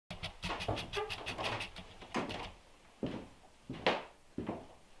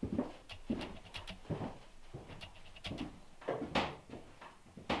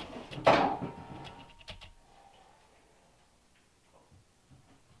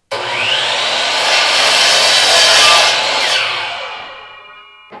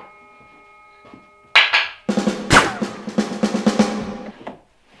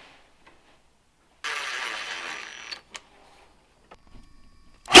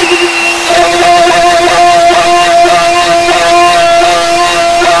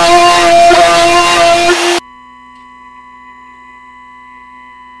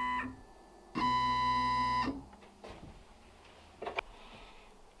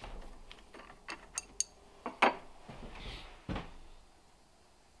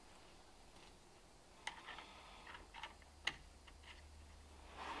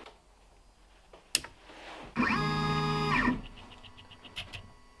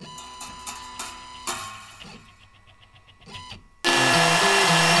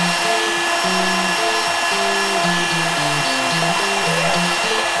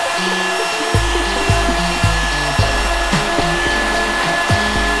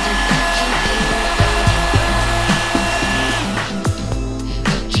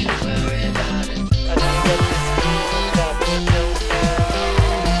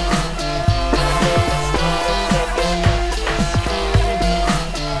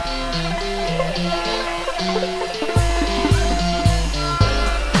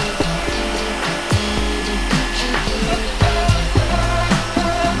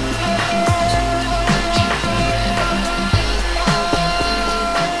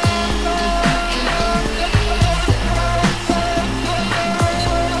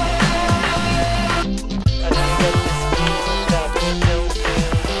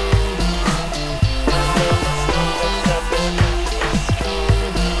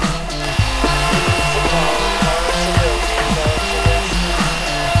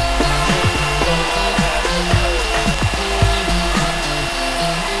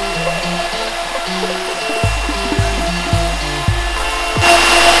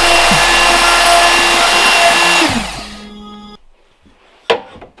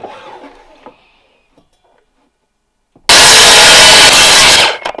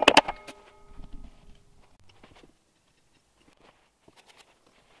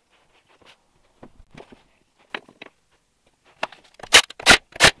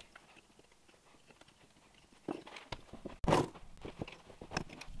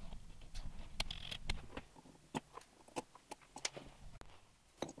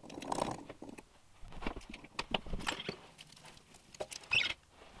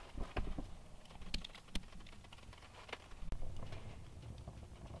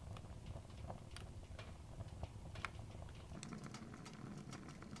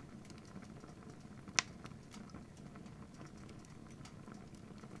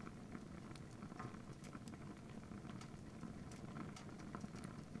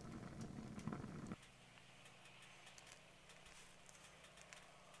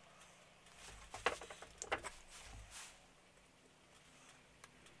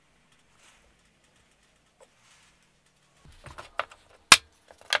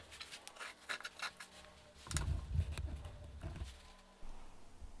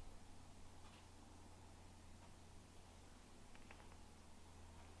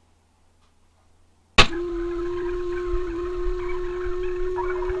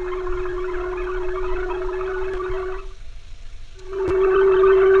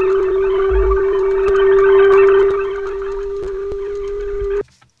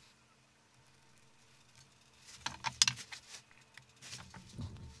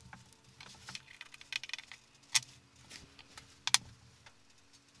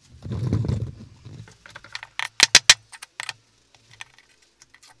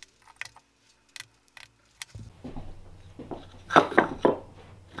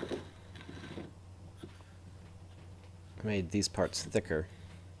I made these parts thicker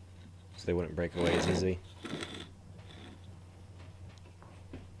so they wouldn't break away as easily.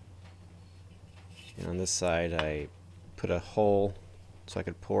 And on this side I put a hole so I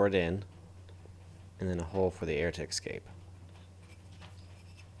could pour it in, and then a hole for the air to escape.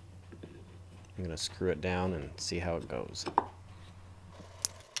 I'm going to screw it down and see how it goes.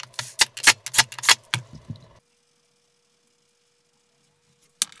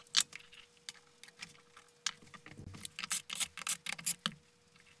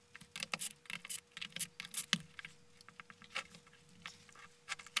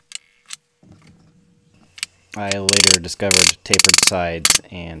 I later discovered tapered sides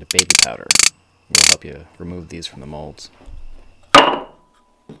and baby powder. It will help you remove these from the molds.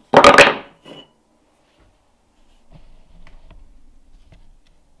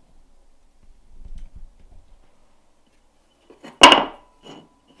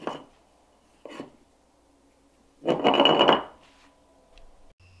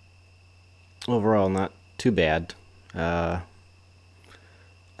 overall not too bad. I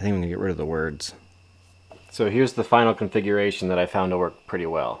think I'm going to get rid of the words. So here's the final configuration that I found to work pretty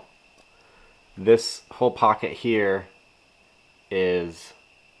well. This whole pocket here is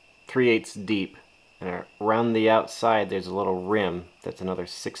 3/8 deep, and around the outside there's a little rim that's another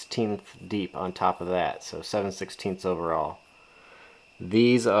 1/16 deep on top of that, so 7/16 overall.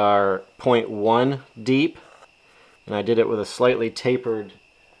 These are 0.1 deep, and I did it with a slightly tapered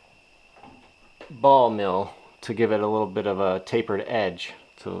ball mill to give it a little bit of a tapered edge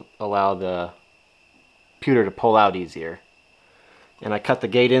to allow the pewter to pull out easier. And I cut the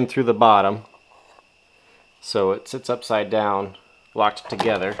gate in through the bottom so it sits upside down, locked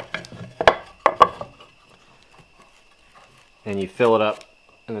together, and you fill it up,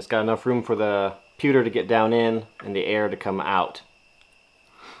 and it's got enough room for the pewter to get down in and the air to come out.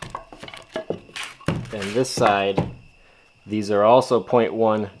 And this side, these are also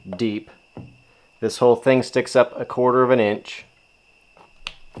 0.1 deep. This whole thing sticks up 1/4 of an inch,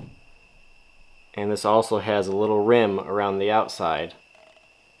 and this also has a little rim around the outside.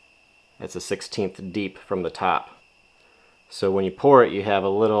 It's a 1/16 deep from the top. So when you pour it, you have a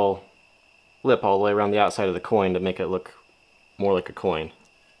little lip all the way around the outside of the coin to make it look more like a coin.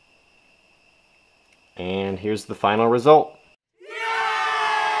 And here's the final result.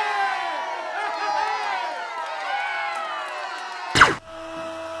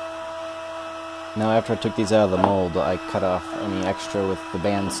 Now after I took these out of the mold, I cut off any extra with the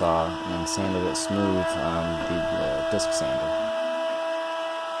bandsaw and sanded it smooth on the disc sander.